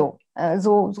 then do.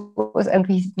 So ist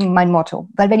irgendwie mein Motto.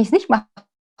 Weil wenn ich es nicht machen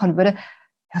würde,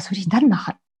 was würde ich dann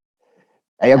machen?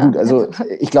 Ja gut, also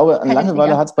ich glaube, an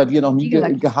Langeweile hat es bei dir noch nie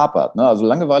gehapert. Ne? Also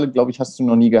Langeweile, glaube ich, hast du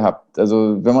noch nie gehabt.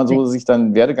 Also wenn man so sich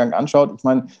deinen Werdegang anschaut, ich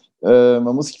meine,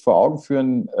 man muss sich vor Augen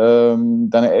führen,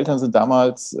 deine Eltern sind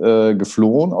damals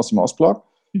geflohen aus dem Ostblock.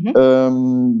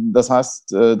 Das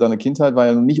heißt, deine Kindheit war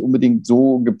ja noch nicht unbedingt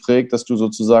so geprägt, dass du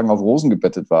sozusagen auf Rosen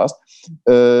gebettet warst.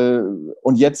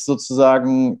 Und jetzt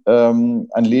sozusagen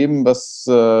ein Leben, was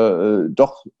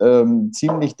doch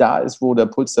ziemlich da ist, wo der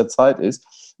Puls der Zeit ist.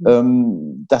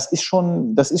 Das ist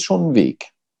schon ein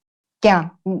Weg.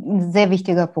 Ja, ein sehr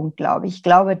wichtiger Punkt, glaube ich. Ich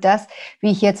glaube, das,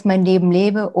 wie ich jetzt mein Leben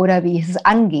lebe oder wie ich es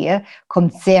angehe,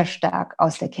 kommt sehr stark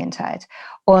aus der Kindheit.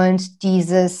 Und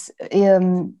dieses,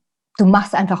 du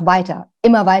machst einfach weiter,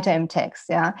 immer weiter im Text,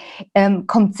 ja,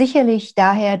 kommt sicherlich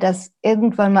daher, dass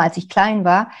irgendwann mal, als ich klein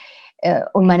war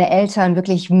und meine Eltern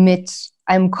wirklich mit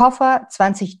einem Koffer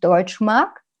 20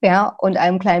 Deutschmark, ja, und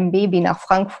einem kleinen Baby nach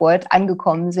Frankfurt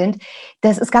angekommen sind,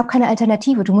 es gab keine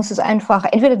Alternative. Du musstest einfach,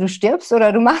 entweder du stirbst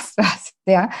oder du machst was,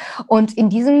 ja. Und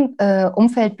in diesem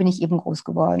Umfeld bin ich eben groß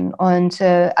geworden. Und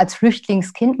als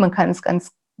Flüchtlingskind, man kann es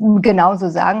ganz genauso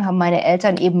sagen, haben meine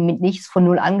Eltern eben mit nichts von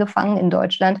null angefangen in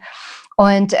Deutschland.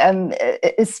 Und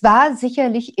es war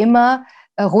sicherlich immer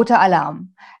roter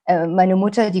Alarm. Meine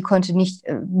Mutter, die konnte nicht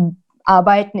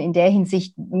arbeiten in der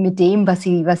Hinsicht mit dem, was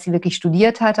sie wirklich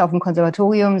studiert hat auf dem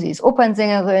Konservatorium. Sie ist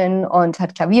Opernsängerin und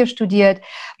hat Klavier studiert.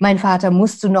 Mein Vater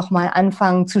musste noch mal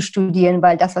anfangen zu studieren,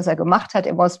 weil das, was er gemacht hat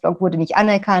im Ostblock, wurde nicht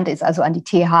anerkannt. Er ist also an die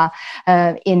TH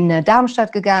in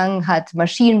Darmstadt gegangen, hat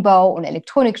Maschinenbau und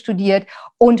Elektronik studiert.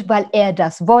 Und weil er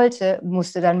das wollte,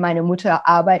 musste dann meine Mutter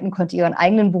arbeiten, konnte ihren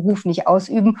eigenen Beruf nicht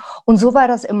ausüben. Und so war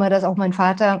das immer, dass auch mein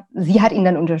Vater, sie hat ihn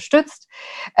dann unterstützt.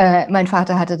 Mein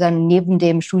Vater hatte dann neben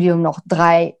dem Studium noch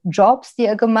 3 Jobs, die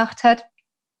er gemacht hat.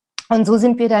 Und so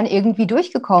sind wir dann irgendwie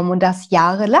durchgekommen und das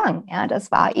jahrelang. Ja, das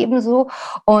war eben so.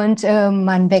 Und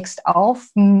man wächst auf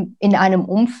in einem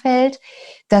Umfeld,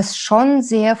 das schon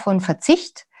sehr von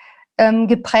Verzicht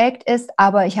geprägt ist.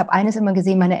 Aber ich habe eines immer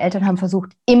gesehen, meine Eltern haben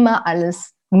versucht, immer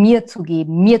alles mir zu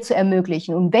geben, mir zu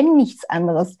ermöglichen. Und wenn nichts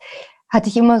anderes, hatte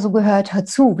ich immer so gehört, hör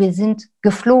zu, wir sind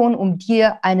geflohen, um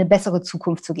dir eine bessere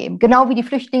Zukunft zu geben. Genau wie die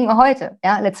Flüchtlinge heute,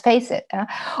 ja, let's face it. Ja.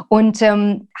 Und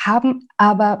haben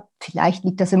aber, vielleicht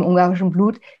liegt das im ungarischen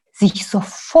Blut, sich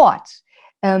sofort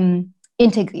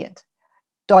integriert,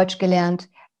 Deutsch gelernt.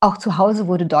 Auch zu Hause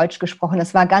wurde Deutsch gesprochen.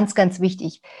 Das war ganz, ganz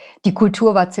wichtig. Die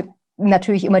Kultur war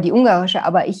natürlich immer die ungarische,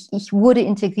 aber ich wurde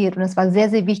integriert und es war sehr,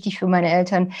 sehr wichtig für meine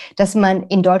Eltern, dass man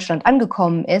in Deutschland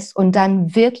angekommen ist und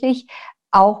dann wirklich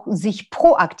auch sich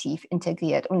proaktiv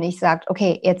integriert und nicht sagt,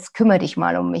 okay, jetzt kümmere dich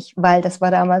mal um mich, weil das war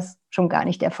damals schon gar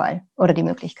nicht der Fall oder die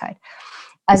Möglichkeit.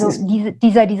 Also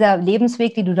dieser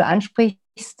Lebensweg, den du da ansprichst,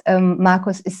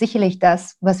 Markus, ist sicherlich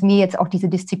das, was mir jetzt auch diese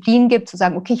Disziplin gibt, zu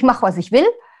sagen, okay, ich mache, was ich will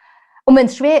und wenn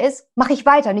es schwer ist, mache ich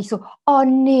weiter. Nicht so, oh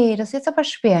nee, das ist jetzt aber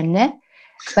schwer, ne?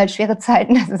 Weil schwere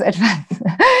Zeiten, das ist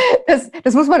etwas,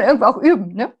 das muss man irgendwo auch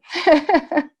üben, ne?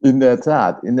 In der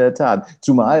Tat, in der Tat.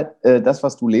 Zumal das,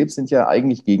 was du lebst, sind ja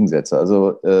eigentlich Gegensätze.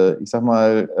 Also ich sag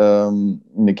mal,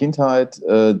 eine Kindheit,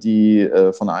 die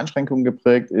von Einschränkungen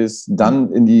geprägt ist,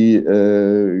 dann in die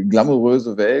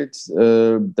glamouröse Welt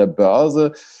der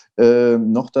Börse,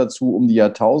 noch dazu um die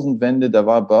Jahrtausendwende, da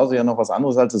war Börse ja noch was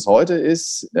anderes, als es heute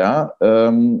ist. Ja?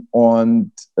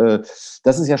 Und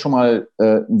das ist ja schon mal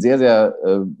ein sehr, sehr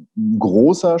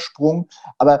großer Sprung.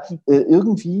 Aber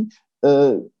irgendwie,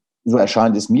 so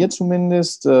erscheint es mir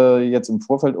zumindest, jetzt im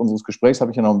Vorfeld unseres Gesprächs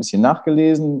habe ich ja noch ein bisschen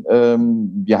nachgelesen.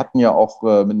 Wir hatten ja auch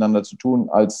miteinander zu tun,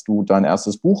 als du dein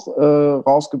erstes Buch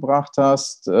rausgebracht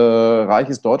hast,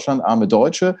 Reiches Deutschland, arme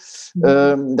Deutsche.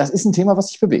 Das ist ein Thema, was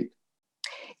dich bewegt.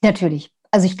 Natürlich.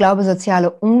 Also ich glaube, soziale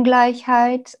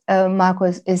Ungleichheit,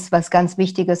 Markus, ist was ganz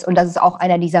Wichtiges und das ist auch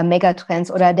einer dieser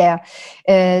Megatrends oder der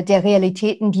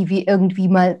Realitäten, die wir irgendwie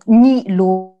mal nie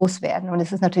loswerden. Und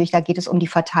es ist natürlich, da geht es um die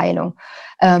Verteilung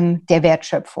der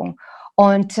Wertschöpfung.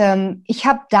 Und ich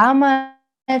habe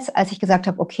damals, als ich gesagt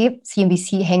habe, okay,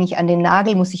 CNBC hänge ich an den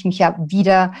Nagel, muss ich mich ja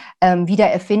wieder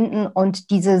erfinden und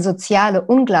diese soziale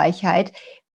Ungleichheit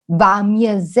war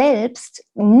mir selbst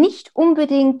nicht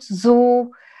unbedingt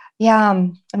so, ja,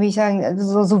 wie ich sagen,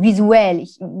 so visuell.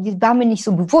 Die war mir nicht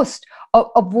so bewusst.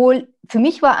 Obwohl für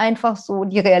mich war einfach so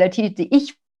die Realität, die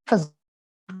ich versucht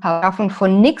habe,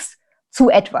 von nichts zu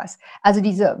etwas. Also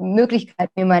diese Möglichkeit,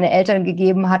 mir meine Eltern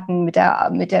gegeben hatten mit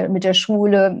der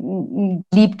Schule, ein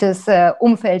geliebtes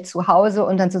Umfeld zu Hause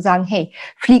und dann zu sagen, hey,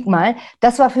 flieg mal.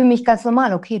 Das war für mich ganz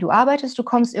normal. Okay, du arbeitest, du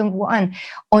kommst irgendwo an.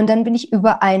 Und dann bin ich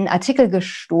über einen Artikel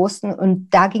gestoßen und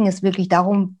da ging es wirklich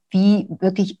darum, wie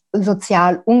wirklich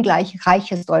sozial ungleich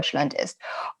reiches Deutschland ist.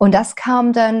 Und das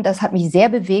kam dann, das hat mich sehr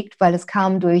bewegt, weil es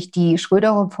kam durch die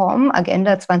Schröder-Reformen,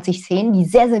 Agenda 2010, die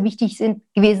sehr, sehr wichtig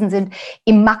gewesen sind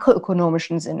im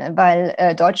makroökonomischen Sinne, weil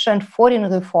Deutschland vor den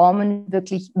Reformen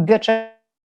wirklich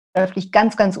wirtschaftlich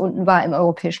ganz, ganz unten war im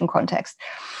europäischen Kontext.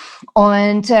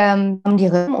 Und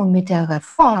mit der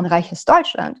Reform Reiches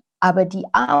Deutschland, aber die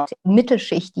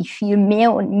Mittelschicht, die fiel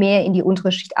mehr und mehr in die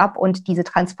untere Schicht ab und diese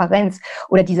Transparenz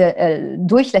oder diese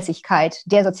Durchlässigkeit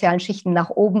der sozialen Schichten nach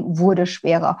oben wurde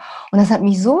schwerer. Und das hat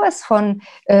mich sowas von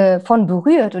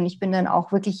berührt und ich bin dann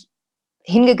auch wirklich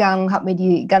hingegangen, habe mir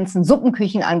die ganzen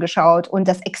Suppenküchen angeschaut und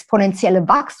das exponentielle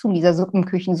Wachstum dieser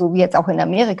Suppenküchen, so wie jetzt auch in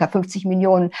Amerika. 50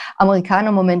 Millionen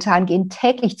Amerikaner momentan gehen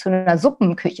täglich zu einer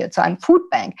Suppenküche, zu einem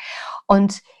Foodbank.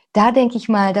 Und da denke ich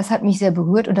mal, das hat mich sehr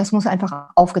berührt und das muss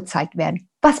einfach aufgezeigt werden.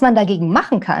 Was man dagegen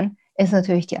machen kann, ist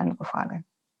natürlich die andere Frage.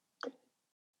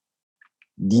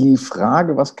 Die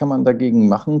Frage, was kann man dagegen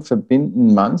machen,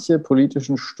 verbinden manche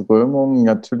politischen Strömungen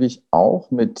natürlich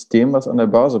auch mit dem, was an der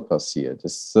Börse passiert.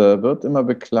 Es wird immer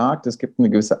beklagt, es gibt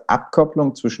eine gewisse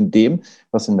Abkopplung zwischen dem,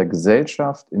 was in der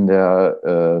Gesellschaft, in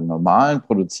der normalen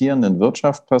produzierenden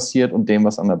Wirtschaft passiert und dem,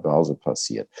 was an der Börse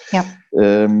passiert. Ja.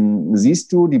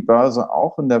 Siehst du die Börse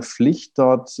auch in der Pflicht,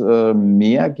 dort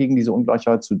mehr gegen diese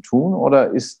Ungleichheit zu tun oder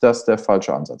ist das der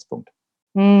falsche Ansatzpunkt?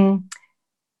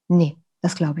 Nee.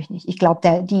 Das glaube ich nicht. Ich glaube,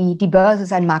 die Börse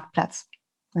ist ein Marktplatz.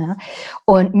 Ja?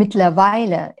 Und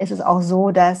mittlerweile ist es auch so,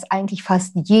 dass eigentlich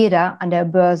fast jeder an der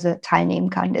Börse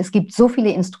teilnehmen kann. Es gibt so viele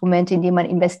Instrumente, in denen man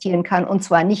investieren kann. Und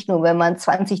zwar nicht nur, wenn man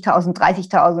 20.000,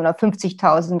 30.000 oder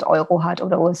 50.000 Euro hat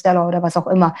oder US-Dollar oder was auch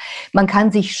immer. Man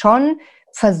kann sich schon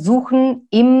versuchen,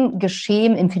 im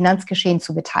Geschehen, im Finanzgeschehen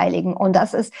zu beteiligen. Und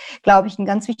das ist, glaube ich, ein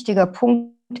ganz wichtiger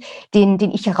Punkt, den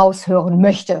ich heraushören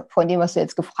möchte von dem, was du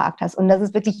jetzt gefragt hast. Und das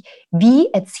ist wirklich,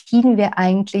 wie erziehen wir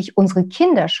eigentlich unsere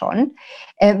Kinder schon,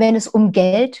 wenn es um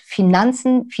Geld,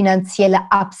 Finanzen, finanzielle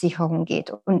Absicherung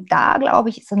geht. Und da, glaube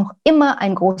ich, ist noch immer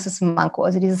ein großes Manko,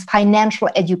 also dieses Financial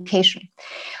Education.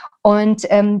 Und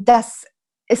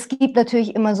es gibt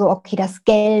natürlich immer so, okay, das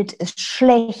Geld ist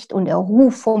schlecht und der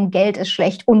Ruf vom Geld ist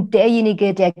schlecht und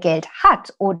derjenige, der Geld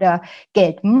hat oder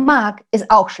Geld mag, ist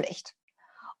auch schlecht.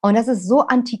 Und das ist so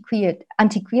antiquiert.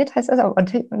 Antiquiert heißt das auch,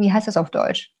 wie heißt das auf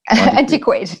Deutsch?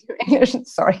 Antiquate, im Englischen,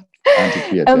 sorry.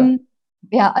 Antiquiert, ja.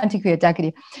 Ja, antiquiert,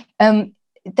 danke dir.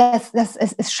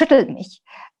 Es schüttelt mich.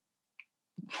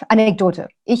 Anekdote.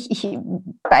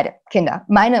 Beide Kinder.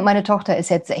 Meine Tochter ist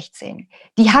jetzt 16.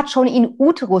 Die hat schon in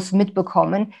Uterus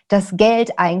mitbekommen, dass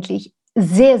Geld eigentlich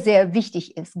sehr, sehr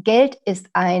wichtig ist. Geld ist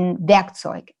ein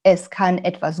Werkzeug. Es kann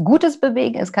etwas Gutes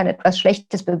bewegen, es kann etwas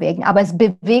Schlechtes bewegen, aber es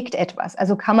bewegt etwas.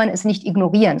 Also kann man es nicht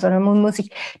ignorieren, sondern man muss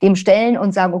sich dem stellen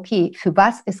und sagen, okay, für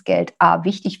was ist Geld A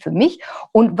wichtig für mich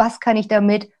und was kann ich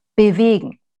damit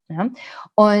bewegen? Ja?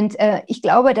 Und ich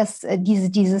glaube, dass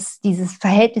dieses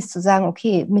Verhältnis zu sagen,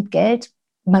 okay, mit Geld,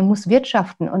 man muss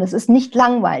wirtschaften und es ist nicht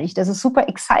langweilig, das ist super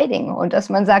exciting und dass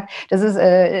man sagt, das ist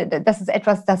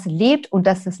etwas, das lebt und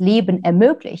das Leben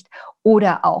ermöglicht.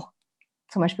 Oder auch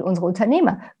zum Beispiel unsere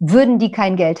Unternehmer. Würden die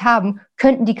kein Geld haben,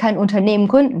 könnten die kein Unternehmen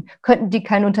gründen. Könnten die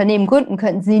kein Unternehmen gründen,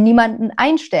 könnten sie niemanden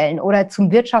einstellen oder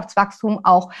zum Wirtschaftswachstum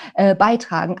auch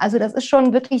beitragen. Also das ist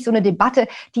schon wirklich so eine Debatte,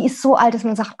 die ist so alt, dass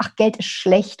man sagt, ach, Geld ist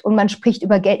schlecht und man spricht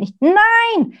über Geld nicht.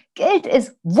 Nein, Geld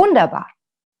ist wunderbar.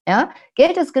 Ja?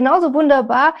 Geld ist genauso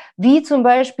wunderbar wie zum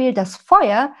Beispiel das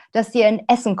Feuer, das dir ein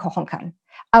Essen kochen kann.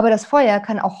 Aber das Feuer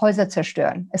kann auch Häuser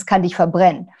zerstören. Es kann dich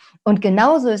verbrennen. Und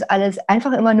genauso ist alles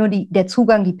einfach immer nur der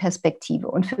Zugang, die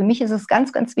Perspektive. Und für mich ist es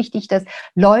ganz, ganz wichtig, dass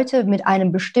Leute mit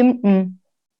einem bestimmten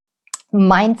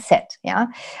Mindset, ja,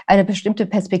 eine bestimmte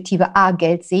Perspektive A,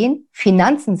 Geld sehen,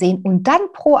 Finanzen sehen und dann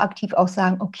proaktiv auch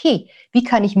sagen, okay, wie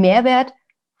kann ich Mehrwert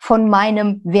von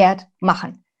meinem Wert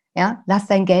machen? Ja, lass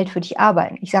dein Geld für dich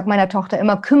arbeiten. Ich sage meiner Tochter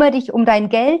immer, kümmere dich um dein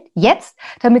Geld jetzt,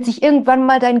 damit sich irgendwann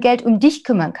mal dein Geld um dich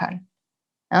kümmern kann.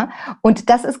 Ja? Und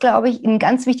das ist, glaube ich, ein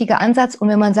ganz wichtiger Ansatz. Und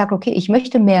wenn man sagt, okay, ich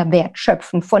möchte mehr Wert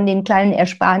schöpfen von den kleinen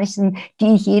Ersparnissen,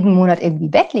 die ich jeden Monat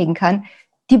irgendwie weglegen kann,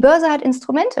 die Börse hat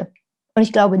Instrumente. Und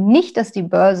ich glaube nicht, dass die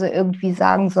Börse irgendwie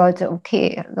sagen sollte,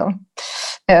 okay, also,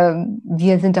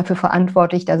 wir sind dafür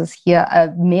verantwortlich, dass es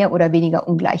hier mehr oder weniger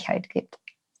Ungleichheit gibt.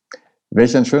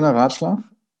 Welch ein schöner Ratschlag.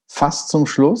 Fast zum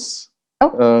Schluss. Oh.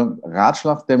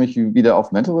 Ratschlag, der mich wieder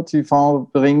auf Mentor TV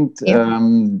bringt. Ja.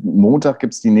 Montag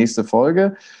gibt es die nächste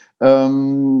Folge.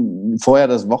 Vorher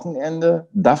das Wochenende.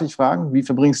 Darf ich fragen, wie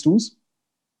verbringst du es?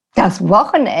 Das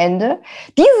Wochenende,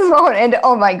 dieses Wochenende,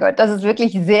 oh mein Gott, das ist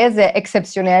wirklich sehr, sehr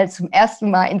exzeptionell. Zum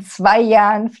ersten Mal in 2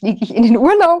 Jahren fliege ich in den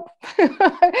Urlaub.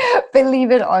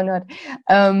 Believe it or not.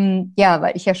 Ja,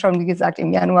 weil ich ja schon, wie gesagt,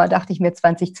 im Januar dachte ich mir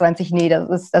 2020, nee,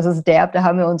 das ist derb. Da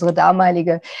haben wir unsere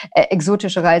damalige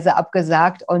exotische Reise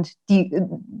abgesagt und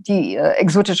die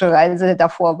exotische Reise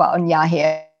davor war ein Jahr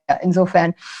her.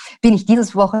 Insofern bin ich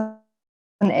dieses Wochenende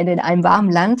in einem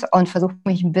warmen Land und versuche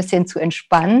mich ein bisschen zu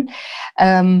entspannen.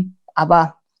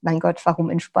 Aber mein Gott,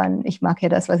 warum entspannen? Ich mag ja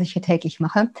das, was ich hier täglich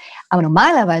mache. Aber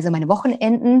normalerweise meine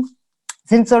Wochenenden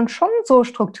sind schon so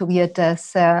strukturiert,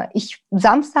 dass ich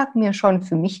Samstag mir schon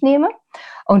für mich nehme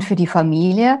und für die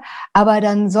Familie. Aber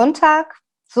dann Sonntag,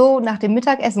 so nach dem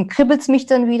Mittagessen kribbelt es mich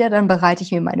dann wieder, dann bereite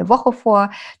ich mir meine Woche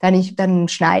vor, dann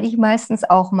schneide ich meistens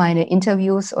auch meine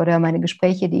Interviews oder meine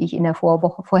Gespräche, die ich in der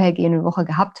vorhergehenden Woche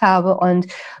gehabt habe und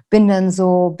bin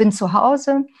zu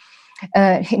Hause.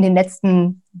 In den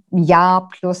letzten Jahr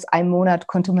plus 1 Monat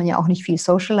konnte man ja auch nicht viel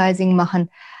Socializing machen,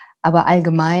 aber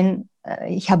allgemein,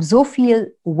 ich habe so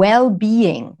viel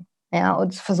Wellbeing, ja,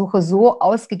 und versuche so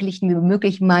ausgeglichen wie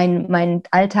möglich meinen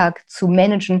Alltag zu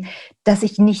managen, dass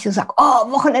ich nicht so sage,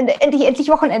 oh, Wochenende, endlich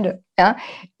Wochenende. Ja?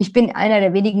 Ich bin einer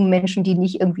der wenigen Menschen, die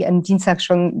nicht irgendwie am Dienstag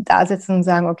schon da sitzen und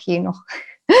sagen, okay, noch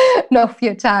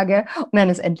 4 Tage und dann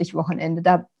ist endlich Wochenende.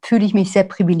 Da fühle ich mich sehr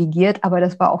privilegiert, aber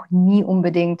das war auch nie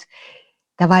unbedingt,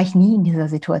 da war ich nie in dieser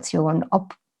Situation,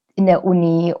 ob in der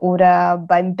Uni oder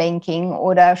beim Banking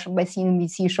oder schon bei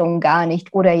CNBC schon gar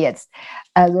nicht oder jetzt.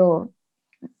 Also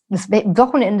das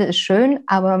Wochenende ist schön,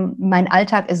 aber mein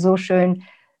Alltag ist so schön,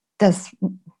 dass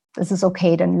es ist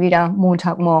okay, dann wieder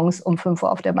Montagmorgens um 5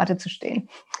 Uhr auf der Matte zu stehen.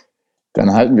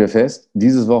 Dann halten wir fest,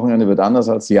 dieses Wochenende wird anders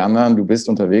als die anderen. Du bist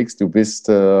unterwegs, du bist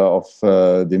auf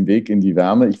dem Weg in die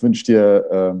Wärme. Ich wünsche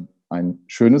dir ein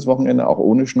schönes Wochenende, auch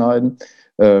ohne Schneiden.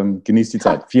 Genieß die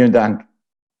Zeit. Vielen Dank.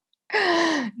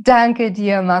 Danke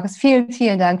dir, Markus. Vielen,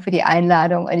 vielen Dank für die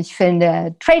Einladung. Und ich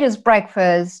finde Traders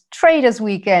Breakfast, Traders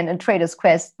Weekend und Traders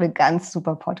Quest eine ganz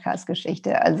super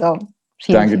Podcast-Geschichte. Also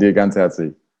Danke dir ganz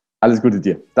herzlich. Alles Gute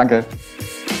dir. Danke.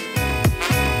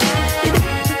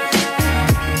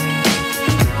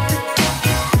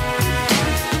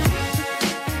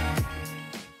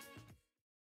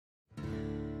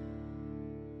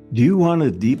 Do you want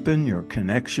to deepen your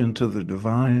connection to the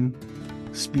divine,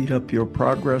 speed up your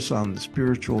progress on the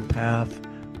spiritual path?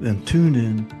 Then tune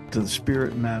in to the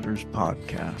Spirit Matters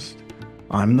podcast.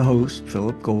 I'm the host,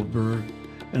 Philip Goldberg,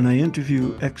 and I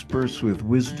interview experts with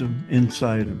wisdom,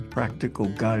 insight, and practical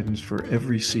guidance for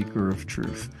every seeker of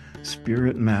truth.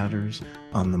 Spirit Matters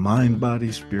on the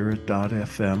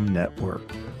MindBodySpirit.fm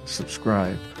network.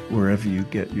 Subscribe wherever you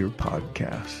get your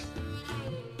podcasts.